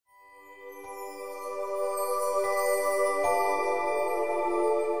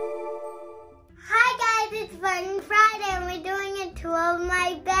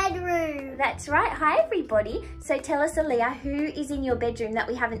that's right. Hi, everybody. So tell us, Aliyah, who is in your bedroom that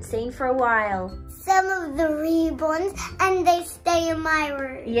we haven't seen for a while? Some of the Reborns, and they stay in my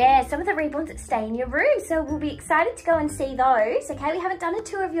room. Yeah, some of the Reborns that stay in your room. So we'll be excited to go and see those. Okay, we haven't done a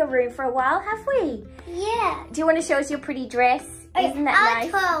tour of your room for a while, have we? Yeah. Do you want to show us your pretty dress? Isn't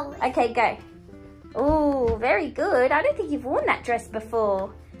that nice? I'll Okay, go. Oh, very good. I don't think you've worn that dress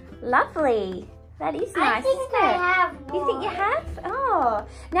before. Lovely. That is nice, isn't it? I have one. You think you have? Oh.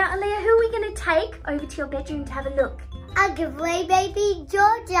 Now, Aliyah, who are we going to take over to your bedroom to have a look? I'll give away baby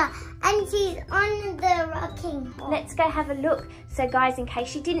Georgia, and she's on the rocking horse. Let's go have a look. So guys, in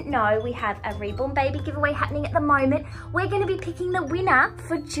case you didn't know, we have a Reborn baby giveaway happening at the moment. We're going to be picking the winner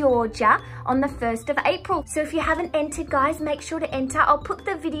for Georgia on the 1st of April. So if you haven't entered, guys, make sure to enter. I'll put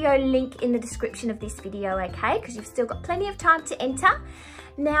the video link in the description of this video, okay? Because you've still got plenty of time to enter.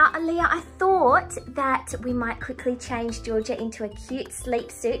 Now, Aliyah, I thought that we might quickly change Georgia into a cute sleep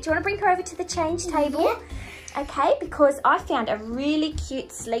suit. Do you want to bring her over to the change table? Yeah. Okay, because I found a really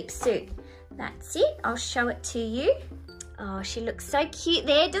cute sleep suit. That's it. I'll show it to you. Oh, she looks so cute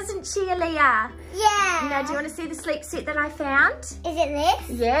there, doesn't she, Aliyah? Yeah. Now, do you want to see the sleep suit that I found? Is it this?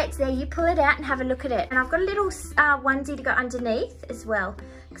 Yeah, it's there. You pull it out and have a look at it. And I've got a little onesie to go underneath as well,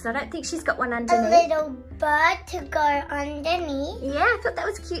 because I don't think she's got one underneath. A little bird to go underneath. Yeah, I thought that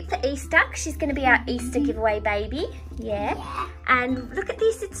was cute for Easter, because she's going to be our Easter giveaway baby. Yeah. And look at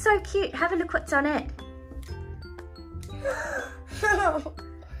this. It's so cute. Have a look what's on it.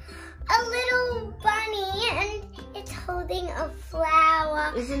 A little bunny, and it's holding a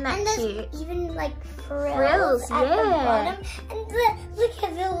flower. Isn't that and there's cute? even like frills Frills, at the bottom. And look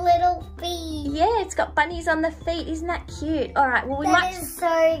at the little feet. Yeah, it's got bunnies on the feet. Isn't that cute? All right, well, we might... That is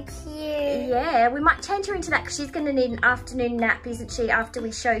so cute. Yeah, we might change her into that, because she's going to need an afternoon nap, isn't she, after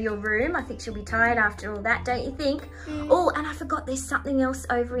we show your room? I think she'll be tired after all that, don't you think? Oh, and I forgot there's something else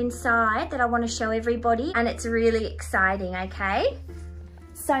over inside that I want to show everybody, and it's really exciting, okay?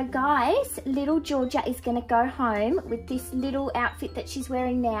 So guys, little Georgia is going to go home with this little outfit that she's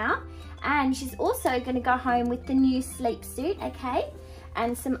wearing now, and she's also going to go home with the new sleep suit, okay,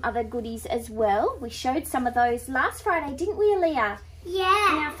 and some other goodies as well. We showed some of those last Friday, didn't we, Aliyah?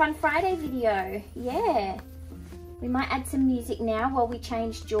 Yeah. In our Fun Friday video. Yeah. We might add some music now while we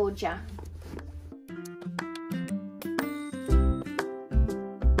change Georgia.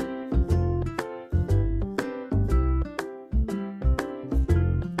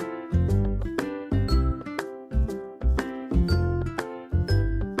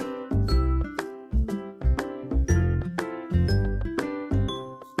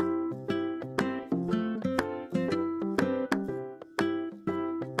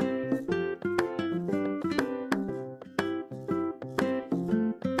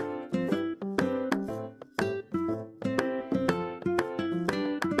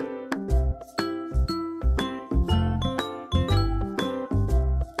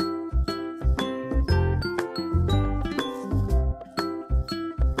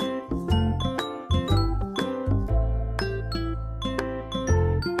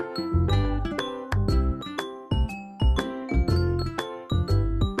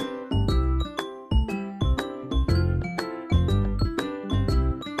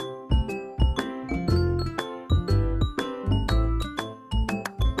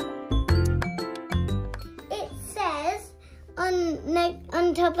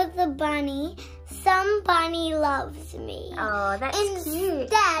 On top of the bunny, somebody loves me. Oh, that's cute.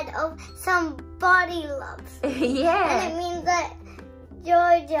 Instead of somebody loves me. Yeah. And it means that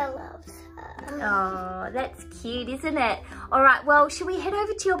Georgia loves her. Oh, that's cute, isn't it? All right, well, should we head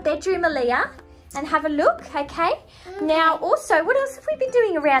over to your bedroom, Aliyah, and have a look, okay? Now, also, what else have we been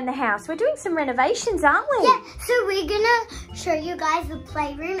doing around the house? We're doing some renovations, aren't we? Yeah, so we're gonna show you guys the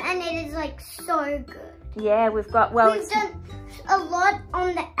playroom, and it is like so good. Yeah, we've got, well, we've done a lot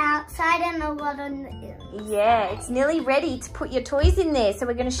on the outside and a lot on the inside. Yeah, it's nearly ready to put your toys in there, so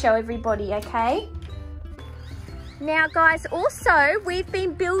we're going to show everybody, okay? Now, guys, also, we've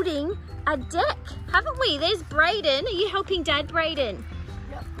been building a deck, haven't we? There's Brayden. Are you helping Dad, Brayden?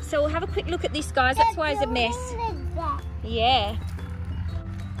 No. So we'll have a quick look at this, guys. That's why it's a mess. Yeah.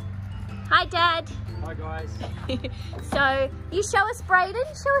 Hi, Dad. Hi, guys. So, you show us Brayden,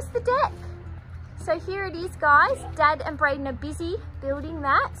 show us the deck. So here it is, guys. Dad and Brayden are busy building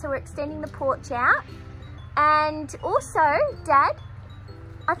that. So we're extending the porch out. And also, Dad,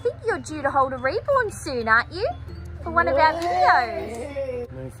 I think you're due to hold a Reborn soon, aren't you? For one of our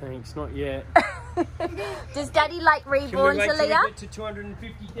videos. No thanks, not yet. Does Daddy like Reborns, Aliyah? Can we Aliyah? wait till we get to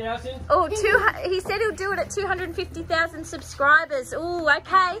 250,000? Oh, he said he'll do it at 250,000 subscribers. Oh, okay.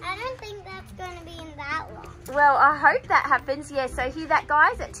 I don't think that's going to be in that that long. Well, I hope that happens. Yeah, so hear that,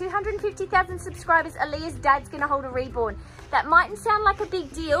 guys? At 250,000 subscribers, Aliyah's dad's going to hold a reborn. That mightn't sound like a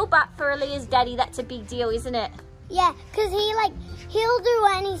big deal, but for Aliyah's daddy, that's a big deal, isn't it? Yeah, because he'll do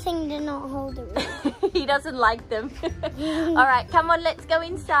anything to not hold a reborn. He doesn't like them. All right, come on, let's go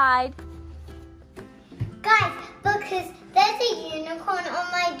inside. Guys, because there's a unicorn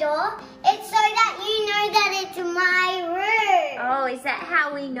on my door, it's so that you know that it's my room. Oh, is that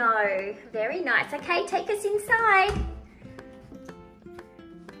how we know? Very nice. Okay, take us inside.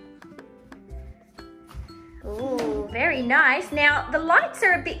 Ooh, very nice. Now, the lights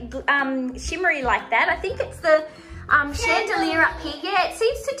are a bit shimmery like that. I think it's the chandelier up here. Yeah, it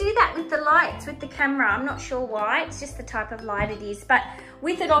seems to do that with the lights, with the camera. I'm not sure why. It's just the type of light it is. But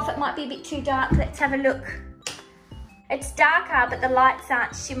with it off, it might be a bit too dark. Let's have a look. It's darker, but the lights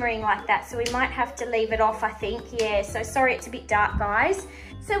aren't shimmering like that, so we might have to leave it off, I think. Yeah, so sorry it's a bit dark, guys.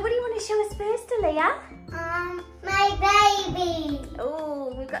 So what do you want to show us first, Aliyah? My baby.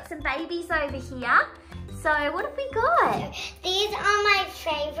 Oh, we've got some babies over here. So what have we got? These are my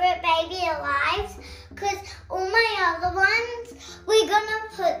favorite baby ALIYAH'S, because all my other ones, we're gonna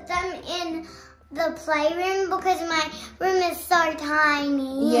put them in the playroom because my room is so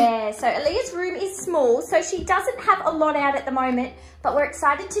tiny. Yeah, so Aliyah's room is small, so she doesn't have a lot out at the moment, but we're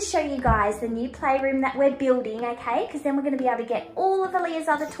excited to show you guys the new playroom that we're building, okay? Because then we're going to be able to get all of Aliyah's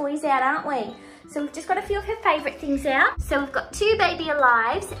other toys out, aren't we? So we've just got a few of her favourite things out. So we've got 2 baby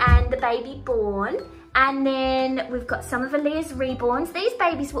ALIYAH'S and the baby Born. And then we've got some of Aliyah's Reborns. These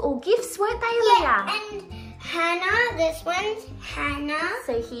babies were all gifts, weren't they, Aliyah? Yeah, and Hannah, this one's Hannah.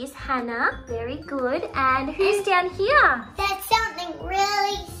 So here's Hannah, very good. And who's down here? There's something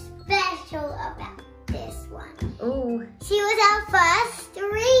really special about this one. Ooh. She was our first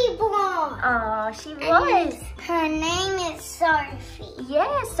reborn. Oh, she was. And her name is Sophie.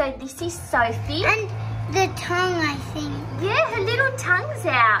 Yeah, so this is Sophie. And the tongue, I think. Yeah, her little tongue's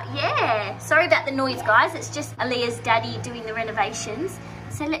out, yeah. Sorry about the noise, guys. It's just Aliyah's daddy doing the renovations.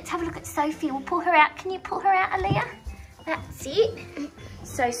 So let's have a look at Sophie. We'll pull her out. Can you pull her out, Aliyah? That's it.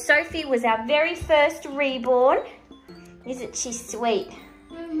 So Sophie was our very first reborn. Isn't she sweet?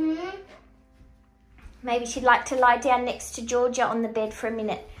 Mm-hmm. Maybe she'd like to lie down next to Georgia on the bed for a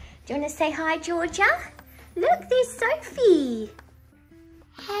minute. Do you want to say hi, Georgia? Look, there's Sophie.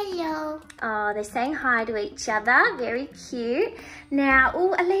 Hello. Oh, they're saying hi to each other. Very cute. Now,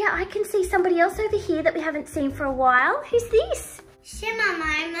 oh, Aliyah, I can see somebody else over here that we haven't seen for a while. Who's this? She's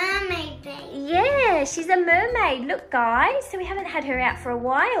my mermaid baby. Yeah, she's a mermaid. Look, guys. So we haven't had her out for a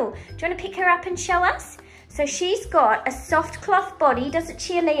while. Do you want to pick her up and show us? So she's got a soft cloth body, doesn't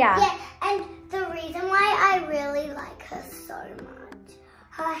she, Aliyah? Yeah, and the reason why I really like her so much,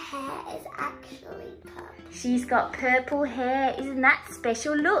 her hair is actually purple. She's got purple hair. Isn't that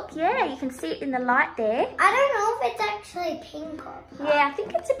special? Look, yeah, you can see it in the light there. I don't know if it's actually pink or purple. Yeah, I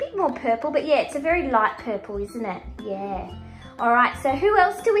think it's a bit more purple, but yeah, it's a very light purple, isn't it? Yeah. All right, so who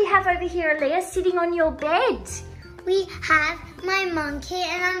else do we have over here, Aliyah, sitting on your bed? We have my monkey,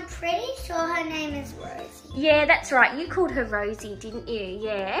 and I'm pretty sure her name is Rosie. Yeah, that's right. You called her Rosie, didn't you?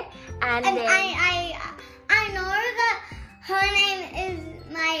 Yeah. And then I know that her name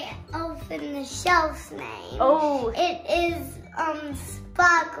is my elf in the shelf's name. Oh. It is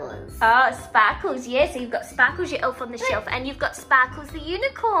Sparkles. Oh, Sparkles. Yeah, so you've got Sparkles, your elf on the shelf, and you've got Sparkles, the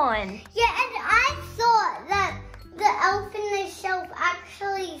unicorn. Yeah, and I thought that the elf in the shelf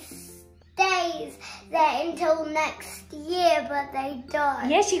actually stays there until next year, but they don't.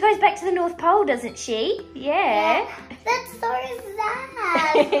 Yeah, she goes back to the North Pole, doesn't she? Yeah. That's so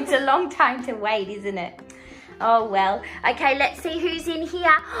sad. It's a long time to wait, isn't it? Oh, well. Okay, let's see who's in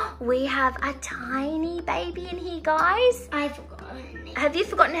here. We have a tiny baby in here, guys. I forgot her name. Have you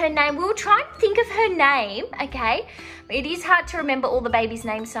forgotten her name? We'll try and think of her name, okay? It is hard to remember all the babies'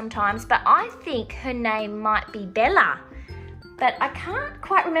 names sometimes, but I think her name might be Bella. But I can't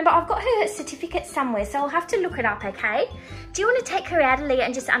quite remember. I've got her certificate somewhere, so I'll have to look it up, okay? Do you want to take her out, Aliyah,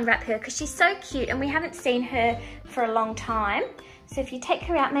 and just unwrap her? Because she's so cute, and we haven't seen her for a long time. So if you take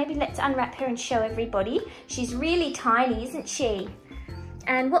her out, maybe let's unwrap her and show everybody. She's really tiny, isn't she?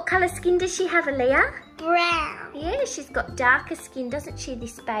 And what colour skin does she have, Aliyah? Brown. Yeah, she's got darker skin, doesn't she,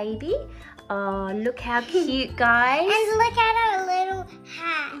 this baby? Oh, look how cute, guys. And look at her little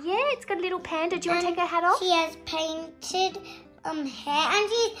hat. Yeah, it's got a little panda. Do you want to take her hat off? She has painted hair, and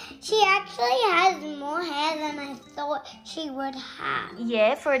she actually has more hair than I thought she would have.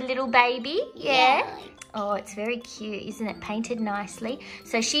 Yeah, for a little baby. Yeah. Yeah. Oh, it's very cute, isn't it? Painted nicely.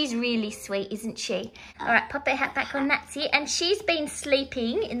 So she's really sweet, isn't she? All right, pop her hat back on, that's it. And she's been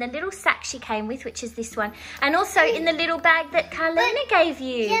sleeping in the little sack she came with, which is this one. And also in the little bag that Carlina gave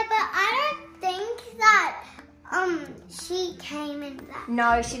you. Yeah, but I don't think that she came in that.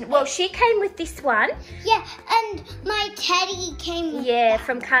 No, she didn't. Well, she came with this one. Yeah, and my teddy came with that.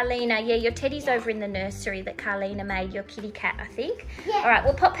 From Carlina. Yeah, your teddy's over in the nursery that Carlina made, your kitty cat, I think. Yeah. All right,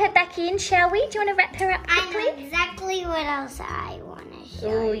 we'll pop her back in, shall we? Do you want to wrap her up quickly? I know exactly what else I want to show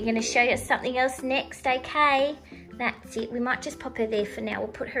Oh, you. you're going to show us something else next, okay? That's it. We might just pop her there for now. We'll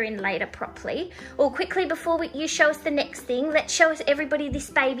put her in later properly. Oh, quickly, before you show us the next thing, let's show us everybody this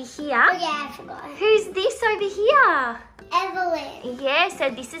baby here. Oh, yeah, I forgot. Who's this over here? Evelyn. Yeah,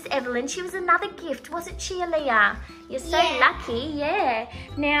 so this is Evelyn. She was another gift, wasn't she, Aliyah? You're so Yeah. lucky, yeah.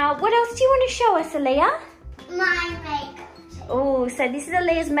 Now, what else do you want to show us, Aliyah? My makeup. Oh, so this is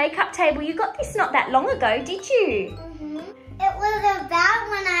Aliyah's makeup table. You got this not that long ago, did you? It was about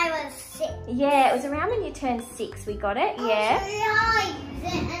when I was 6. Yeah, it was around when you turned 6 we got it, yeah. I'll show you how I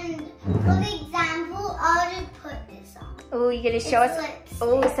use it, and for example, I'll just put this on. Oh, you're going to show us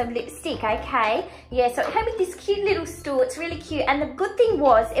Lipstick. some lipstick, okay. Yeah, so it came with this cute little stool. It's really cute. And the good thing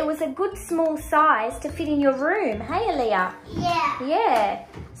was, it was a good small size to fit in your room. Hey, Aliyah? Yeah. Yeah.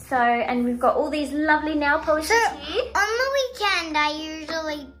 So, and we've got all these lovely nail polishes here. On the weekend, I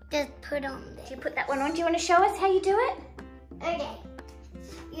usually just put on this. Do you put that one on? Do you want to show us how you do it? Okay.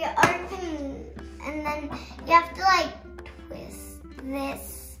 You open, and then you have to like twist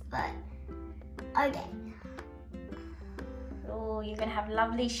this, but okay. Oh, you're going to have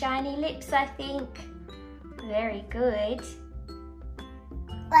lovely shiny lips, I think. Very good.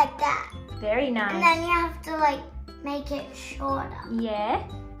 Like that. Very nice. And then you have to like make it shorter. Yeah.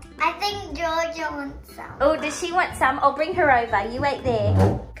 I think Georgia wants some. Oh, does she want some? I'll bring her over. You wait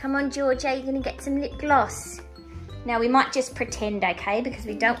there. Come on, Georgia. You're going to get some lip gloss. Now, we might just pretend, okay? Because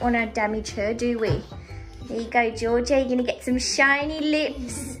we don't want to damage her, do we? There you go, Georgia. You're going to get some shiny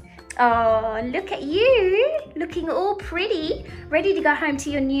lips. Oh, look at you. Looking all pretty. Ready to go home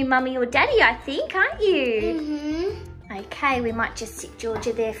to your new mummy or daddy, I think, aren't you? Okay, we might just sit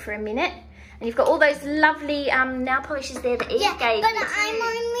Georgia there for a minute. And you've got all those lovely nail polishes there that Eve gave but you. I'm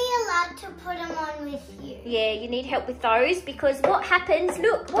only allowed to put them on with you. Yeah, you need help with those because what happens,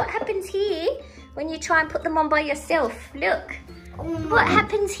 look, what happens here when you try and put them on by yourself? Look, what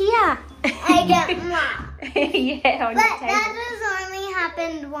happens here? I get marked. Yeah, on But your table. that has only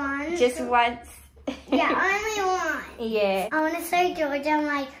happened once. Just once. Yeah, only once. Yeah. I want to show Georgia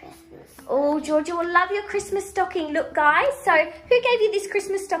my Christmas. Oh, Georgia will love your Christmas stocking. Look, guys, so who gave you this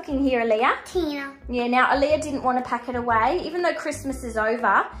Christmas stocking here, Aliyah? Tina. Yeah, now Aliyah didn't want to pack it away. Even though Christmas is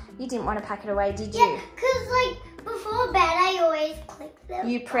over, you didn't want to pack it away, did you? Yeah, because like before bed I always click them.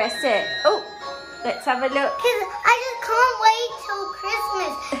 You press it. Oh, let's have a look. Because I just can't wait till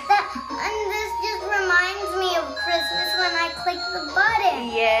Christmas. And this just reminds me of Christmas when I click the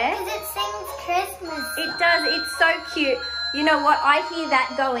button. Yeah. Because it sings Christmas. It does. It's so cute. You know what? I hear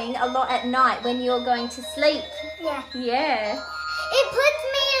that going a lot at night when you're going to sleep. Yeah. Yeah. It puts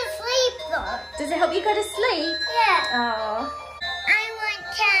me to sleep though. Does it help you go to sleep? Yeah. Oh. I want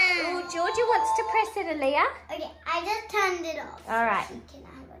to. Oh, Georgia wants to press it, Aliyah. Okay, I just turned it off. All right. So she can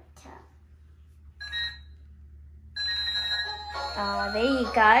have a tap. Oh, there you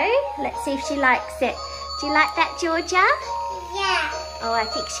go. Let's see if she likes it. Do you like that, Georgia? Yeah. Oh, I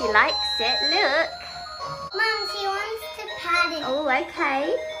think she likes it. Look. Mom, she wants to pat it. Oh,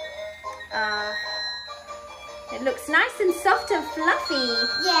 okay. It looks nice and soft and fluffy.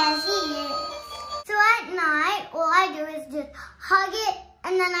 Yeah, she is. So at night, all I do is just hug it,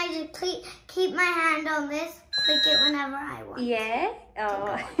 and then I just keep my hand on this, click it whenever I want. Yeah.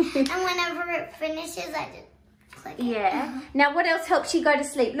 Oh. And whenever it finishes, I just click it. Yeah. Now, what else helps you go to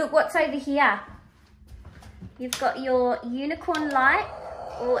sleep? Look, what's over here? You've got your unicorn light.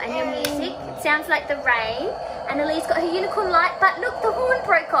 Oh, and your music. It sounds like the rain. And Aliyah's got her unicorn light, but look, the horn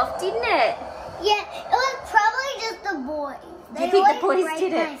broke off, didn't it? Yeah, it was probably just the boys. Do you think the boys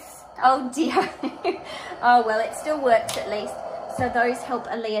did it? Oh dear. Oh well, it still works at least. So those help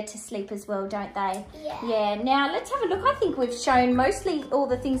Aliyah to sleep as well, don't they? Yeah. Yeah. Now let's have a look. I think we've shown mostly all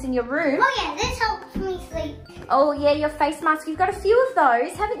the things in your room. Oh yeah, this helps me sleep. Oh yeah, your face mask. You've got a few of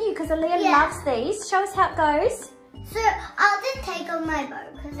those, haven't you? Because Aliyah loves these. Show us how it goes. So I'll just take off my bow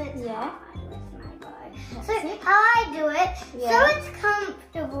because it's hard with my bow. So how I do it, so it's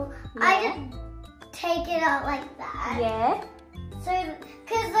comfortable. I just take it out like that. Yeah. So,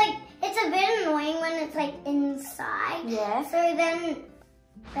 cause like it's a bit annoying when it's like inside. Yeah. So then,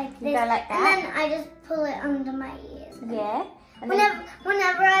 like this, You go like that? and then I just pull it under my ears. Yeah. And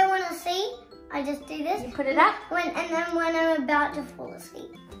Whenever I want to see, I just do this. You put it up? And then when I'm about to fall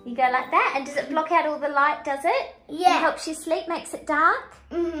asleep. You go like that, and does it block out all the light, does it? Yeah. It helps you sleep, makes it dark?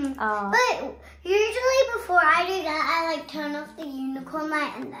 Mm-hmm. Oh. But usually before I do that, I like turn off the unicorn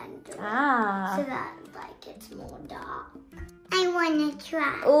light and then do it. So that like it's more dark. I want to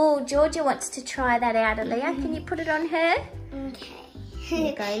try. Oh, Georgia wants to try that out, Aliyah. Can you put it on her? Okay. Here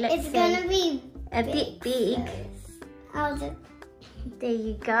you go, let's it's see. gonna be a bit big. I'll just... There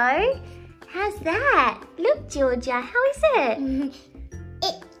you go. How's that? Look, Georgia, how is it?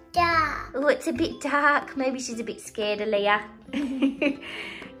 It's dark. Oh, it's a bit dark. Maybe she's a bit scared, Aliyah.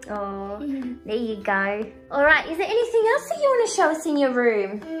 Oh, there you go. All right, is there anything else that you want to show us in your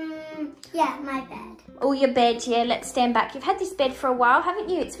room? Yeah, my bed. Oh, your bed, yeah. Let's stand back. You've had this bed for a while, haven't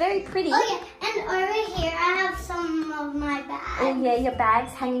you? It's very pretty. Oh, yeah, and over here I have some of my bags. Oh, yeah, your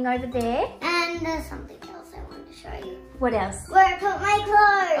bag's hanging over there. And there's something else I want to show you. What else? Where I put my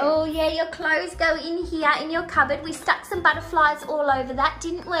clothes. Oh, yeah, your clothes go in here in your cupboard. We stuck some butterflies all over that,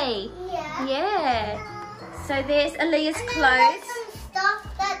 didn't we? Yeah. Yeah. So there's Aliyah's and clothes. There's some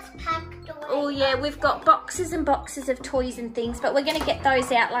stuff that's packed away. Oh, yeah, we've got boxes and boxes of toys and things, but we're going to get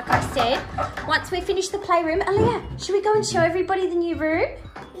those out, like I said. Once we finish the playroom, Aliyah, should we go and show everybody the new room?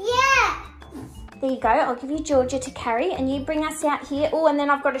 Yeah. There you go. I'll give you Georgia to carry, and you bring us out here. Oh, and then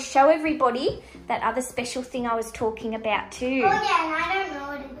I've got to show everybody that other special thing I was talking about too. Oh, yeah, and I don't know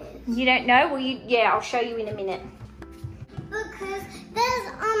what it is. You don't know? Well, yeah, I'll show you in a minute. Because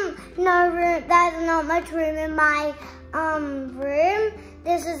there's no room, there's not much room in my room.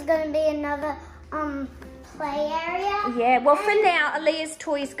 This is going to be another play area. Yeah, well for now, Aliyah's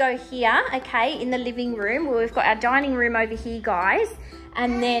toys go here, okay, in the living room. Well, we've got our dining room over here, guys.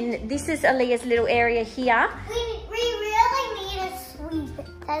 And then this is Aliyah's little area here. We really need to sweep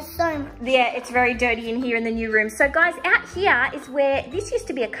it. There's so much. Yeah, it's very dirty in here in the new room. So guys, out here is where, this used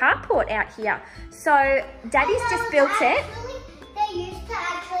to be a carport out here. So Daddy's just built it. There used to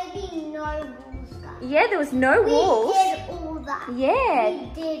actually be no walls, guys. Yeah, there was no walls. We did all that. Yeah.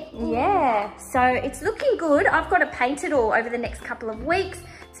 We did all Yeah, so it's looking good. I've got to paint it all over the next couple of weeks.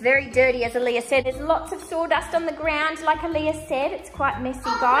 It's very dirty, as Aliyah said. There's lots of sawdust on the ground, like Aliyah said. It's quite messy,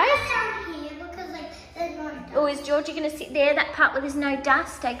 guys. Down here because like there's no dust. Oh, is Georgia going to sit there, that part where there's no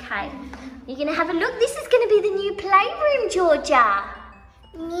dust? Okay. You're going to have a look. This is going to be the new playroom, Georgia.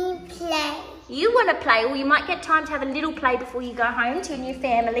 Me play. You want to play, or you might get time to have a little play before you go home to your new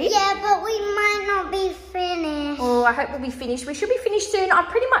family. Yeah, but we might not be finished. Oh, I hope we'll be finished. We should be finished soon. I've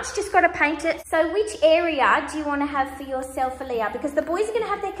pretty much just got to paint it. So which area do you want to have for yourself, Aliyah? Because the boys are going to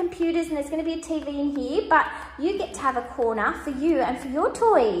have their computers and there's going to be a TV in here, but you get to have a corner for you and for your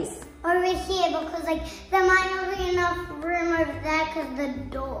toys. Over here, because like there might not be enough room over there because the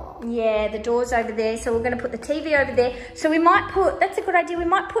door. Yeah, the door's over there, so we're going to put the TV over there. So we might put, that's a good idea, we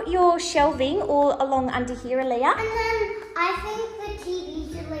might put your shelving all along under here, Aliyah. And then I think the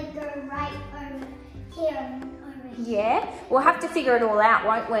TV should like go right over here and over here. Yeah, we'll have to figure it all out,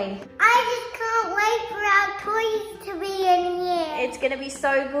 won't we? I just can't wait for our toys to be in here. It's going to be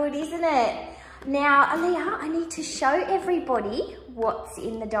so good, isn't it? Now, Aliyah, I need to show everybody what's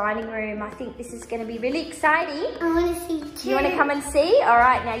in the dining room. I think this is going to be really exciting. I want to see too. You want to come and see? All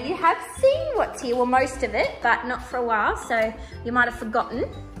right, now you have seen what's here, well, most of it, but not for a while, so you might have forgotten.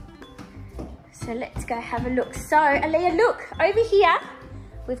 So let's go have a look. So, Aliyah, look, over here,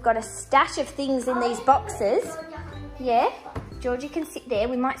 we've got a stash of things in these boxes. Yeah, Georgia can sit there.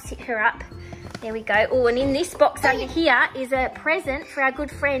 We might sit her up. There we go. Oh, and in this box under here is a present for our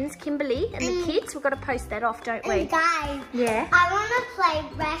good friends, Kimberly and the kids. We've got to post that off, don't we? And guys, yeah. I want to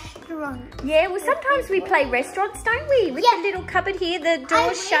play restaurant. Yeah, well, sometimes we play restaurants, don't we? With the little cupboard here, the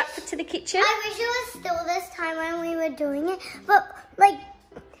door's shut to the kitchen. I wish it was still this time when we were doing it. But, like,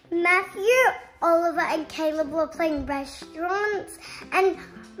 Matthew, Oliver, and Caleb were playing restaurants. And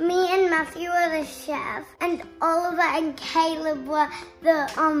me and Matthew were the chef, and Oliver and Caleb were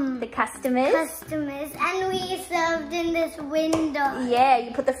the customers. And we served in this window. Yeah,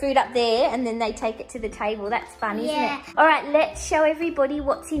 you put the food up there and then they take it to the table. That's fun, isn't it? All right, let's show everybody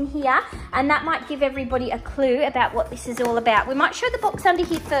what's in here, and that might give everybody a clue about what this is all about. We might show the box under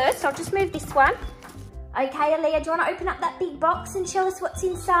here first. I'll just move this one. Okay, Aliyah, do you want to open up that big box and show us what's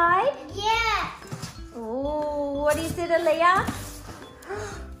inside? Yeah. Oh, what is it, Aliyah?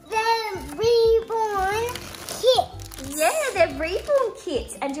 The Reborn kits. Yeah, they're Reborn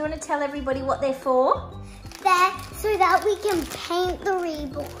kits. And do you want to tell everybody what they're for? They're so that we can paint the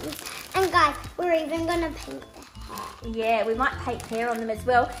Reborns. And guys, we're even going to paint the hair. Yeah, we might paint hair on them as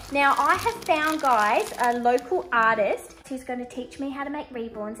well. Now, I have found, guys, a local artist who's going to teach me how to make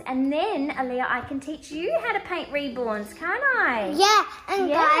Reborns. And then, Aliyah, I can teach you how to paint Reborns, can't I? Yeah, and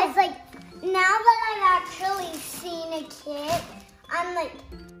guys, like, now that I've actually seen a kit, I'm like,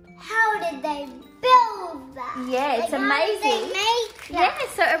 how did they build that? Yeah, it's like, amazing. How did they make that?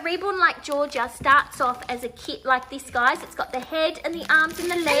 Yeah, so a Reborn like Georgia starts off as a kit like this, guys. It's got the head and the arms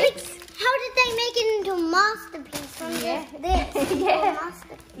and the legs. How did they make it into a masterpiece from this? Yeah.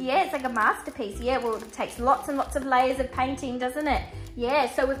 Masterpiece. Yeah, it's like a masterpiece. Yeah, well, it takes lots and lots of layers of painting, doesn't it? Yeah,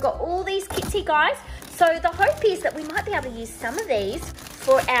 so we've got all these kits here, guys. So the hope is that we might be able to use some of these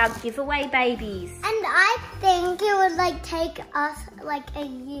for our giveaway babies. And I think it would like take us like a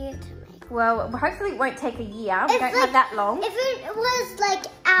year to make. Well, hopefully it won't take a year. We don't have that long. If it was like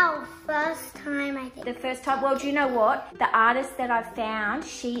our first time, I think. The first time, well, do you know what? The artist that I've found,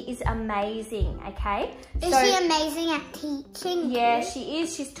 she is amazing, okay? Is she amazing at teaching? Yeah, she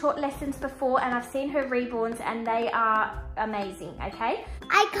is. She's taught lessons before and I've seen her Reborns and they are amazing, okay?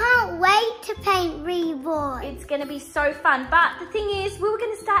 I can't wait to paint Reborn. It's going to be so fun. But the thing is, we were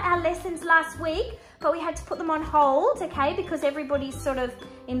going to start our lessons last week, but we had to put them on hold, okay? Because everybody's sort of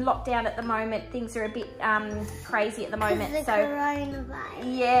in lockdown at the moment. Things are a bit crazy at the moment. The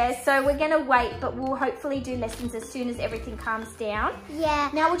coronavirus. Yeah, so we're going to wait, but we'll hopefully do lessons as soon as everything calms down.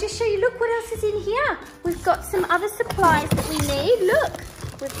 Yeah. Now we'll just show you, look what else is in here. We've got some other supplies that we need. Look,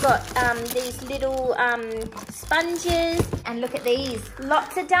 we've got these little sponges, and look at these,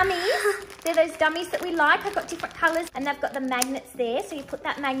 lots of dummies. They're those dummies that we like. I've got different colours and they've got the magnets there. So you put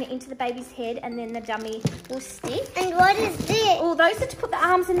that magnet into the baby's head and then the dummy will stick. And what is this? Oh, those are to put the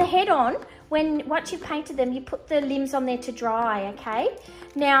arms and the head on. Once you've painted them, you put the limbs on there to dry, okay?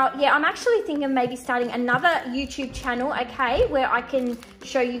 Now, yeah, I'm actually thinking of maybe starting another YouTube channel, okay, where I can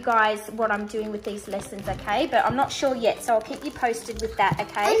show you guys what I'm doing with these lessons, okay? But I'm not sure yet, so I'll keep you posted with that,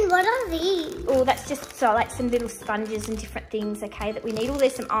 okay? And what are these? Oh, that's just so like some little sponges and different things, okay, that we need. Oh,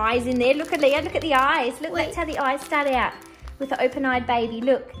 there's some eyes in there. Look at Leah, look at the eyes. Look, that's how the eyes start out with the open-eyed baby.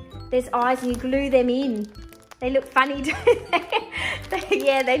 Look, there's eyes and you glue them in. They look funny, don't they?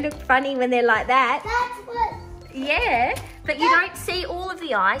 Yeah, they look funny when they're like that. That's what... Yeah, but you don't see all of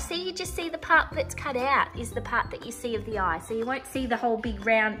the eye. See, you just see the part that's cut out is the part that you see of the eye. So you won't see the whole big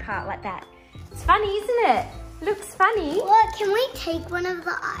round part like that. It's funny, isn't it? Looks funny. What? Can we take one of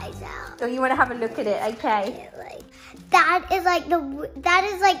the eyes out? Or you want to have a look at it, okay? Yeah, like, that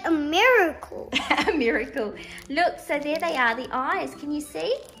is like a miracle. A miracle. Look, so there they are, the eyes. Can you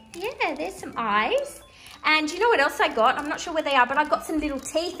see? Yeah, there's some eyes. And you know what else I got? I'm not sure where they are, but I got some little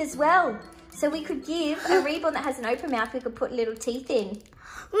teeth as well. So we could give a Reborn that has an open mouth, we could put little teeth in.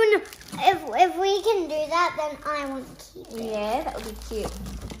 Well, no, if we can do that, then I want to keep it. Yeah, that would be cute.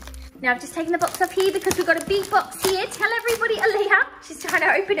 Now I've just taken the box off here because we've got a big box here. Tell everybody, Aliyah. She's trying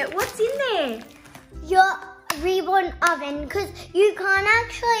to open it. What's in there? Your Reborn oven, because you can't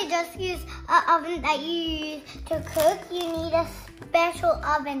actually just use an oven that you use to cook. You need a special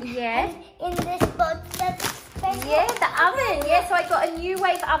oven. Yeah. And in this box, there's a special Yeah, the oven. Yeah, so I got a new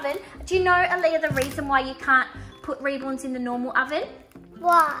wave oven. Do you know, Aliyah, the reason why you can't put Reborns in the normal oven?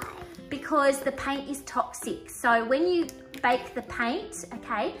 Why? Because the paint is toxic. So when you bake the paint,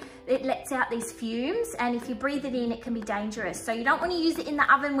 okay, it lets out these fumes, and if you breathe it in, it can be dangerous. So you don't want to use it in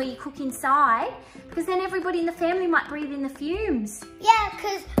the oven where you cook inside, because then everybody in the family might breathe in the fumes. Yeah,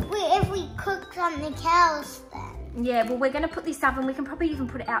 because if we cook on the cows then. Yeah, well, we're going to put this oven, we can probably even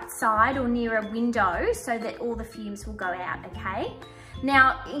put it outside or near a window so that all the fumes will go out, okay?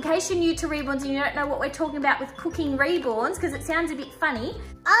 Now, in case you're new to Reborns and you don't know what we're talking about with cooking Reborns, because it sounds a bit funny.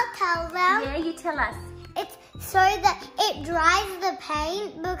 I'll tell them. Yeah, you tell us. It's so that it dries the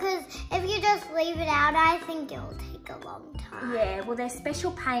paint, because if you just leave it out, I think it'll take a long time. Yeah, well, they're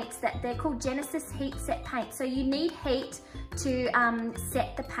special paints that they're called Genesis heat set paint. So you need heat to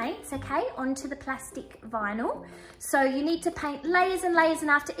set the paints, okay, onto the plastic vinyl. So you need to paint layers and layers, and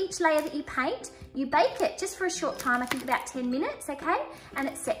after each layer that you paint, you bake it just for a short time, I think about 10 minutes, okay, and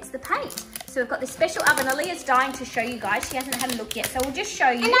it sets the paint. So we've got this special oven. Aliyah's dying to show you guys. She hasn't had a look yet, so we'll just show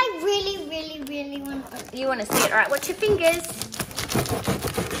you. And I really, really, really want to. You want to see it? All right, watch your fingers.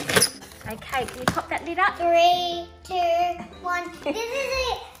 Okay, can you pop that lid up? 3, 2, 1. This is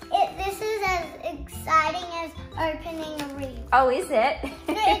it. This is as exciting as opening a wreath. Oh, is it?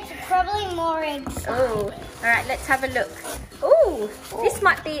 No, it's probably more exciting. Oh, all right, let's have a look. Oh, this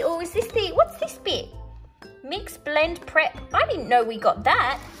might be, oh, is this the, what's this bit? Mix, blend, prep. I didn't know we got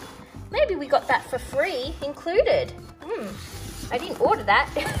that. Maybe we got that for free, included. I didn't order that.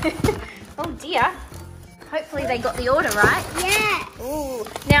 Oh dear. Hopefully they got the order right. Yeah. Ooh.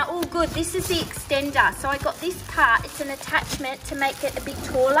 Now, all good. This is the extender. So I got this part. It's an attachment to make it a bit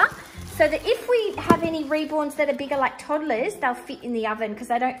taller. So that if we have any reborns that are bigger like toddlers, they'll fit in the oven because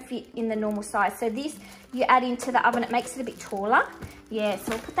they don't fit in the normal size. So this, you add into the oven, it makes it a bit taller. Yeah,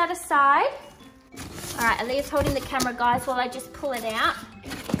 so we'll put that aside. All right, Aliyah's holding the camera, guys, while I just pull it out.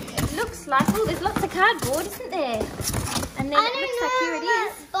 It looks like, oh, there's lots of cardboard, isn't there? And then it looks like here it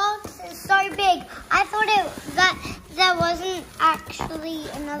is. This box is so big. I thought that there wasn't actually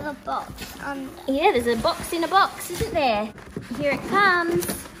another box under. Yeah, there's a box in a box, isn't there? Here it comes.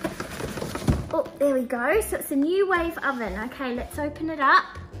 Oh, there we go. So it's a new wave oven. Okay, let's open it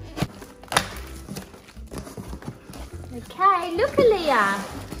up. Okay, look, Aliyah.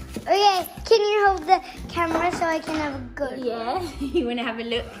 Oh yeah, can you hold the camera so I can have a good look? Yeah, you want to have a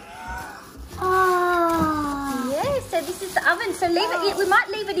look? Oh. Yeah, so this is the oven. So leave it. We might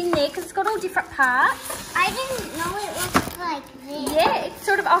leave it in there because it's got all different parts. I didn't know it looked like this. Yeah, it's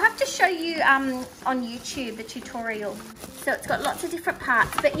sort of. I'll have to show you on YouTube the tutorial. So it's got lots of different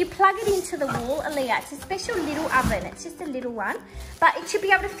parts, but you plug it into the wall, Aliyah. It's a special little oven. It's just a little one, but it should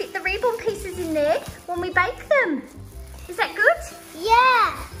be able to fit the reborn pieces in there when we bake them. Is that good?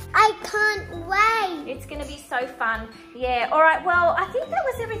 Yeah. I can't wait. It's going to be so fun. Yeah, all right, well, I think that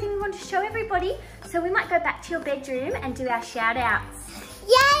was everything we wanted to show everybody. So we might go back to your bedroom and do our shout outs.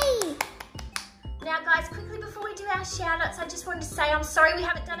 Yay! Now, guys, quickly before we do our shout outs, I just wanted to say I'm sorry we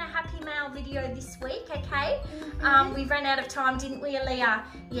haven't done a Happy Mail video this week, okay? We ran out of time, didn't we, Aliyah?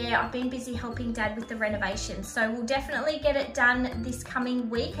 Yeah, I've been busy helping Dad with the renovation. So we'll definitely get it done this coming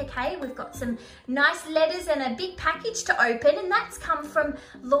week, okay? We've got some nice letters and a big package to open, and that's come from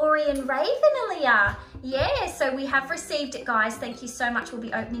Laurie and Raven, Aliyah. Yeah, so we have received it, guys. Thank you so much. We'll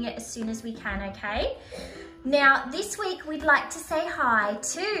be opening it as soon as we can, okay? Now, this week we'd like to say hi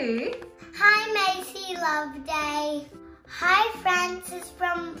to... Hi, Macy Loveday. Hi, Francis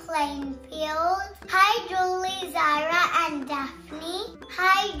from Plainfield. Hi, Julie, Zyra, and Daphne.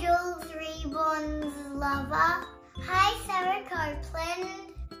 Hi, Jules, Reborn's lover. Hi, Sarah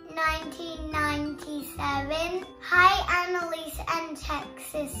Copeland, 1997. Hi, Annalise and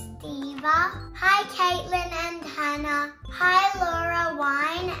Texas Diva. Hi, Caitlin and Hannah. Hi, Laura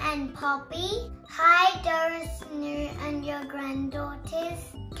Wine and Poppy. Hi, Doris New and your granddaughters,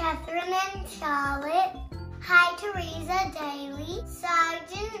 Catherine and Charlotte. Hi, Teresa Daly,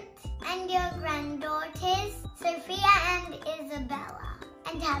 Sergeant and your granddaughters, Sophia and Isabella.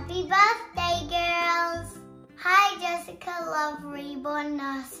 And happy birthday, girls. Hi, Jessica Love Reborn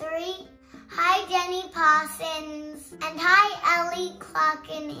Nursery. Hi, Jenny Parsons. And hi, Ellie Clark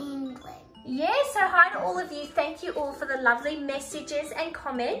in England. Yeah, so hi to all of you. Thank you all for the lovely messages and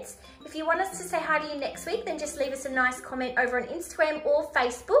comments. If you want us to say hi to you next week, then just leave us a nice comment over on Instagram or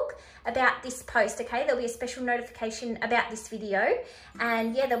Facebook about this post, okay? There'll be a special notification about this video.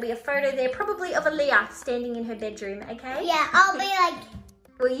 And yeah, there'll be a photo there, probably of Aliyah standing in her bedroom, okay? Yeah, I'll be like...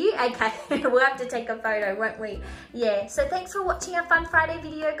 Will you? Okay, we'll have to take a photo, won't we? Yeah, so thanks for watching our Fun Friday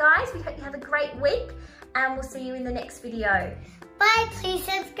video, guys. We hope you have a great week, and we'll see you in the next video. Bye, please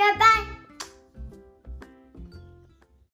subscribe, bye.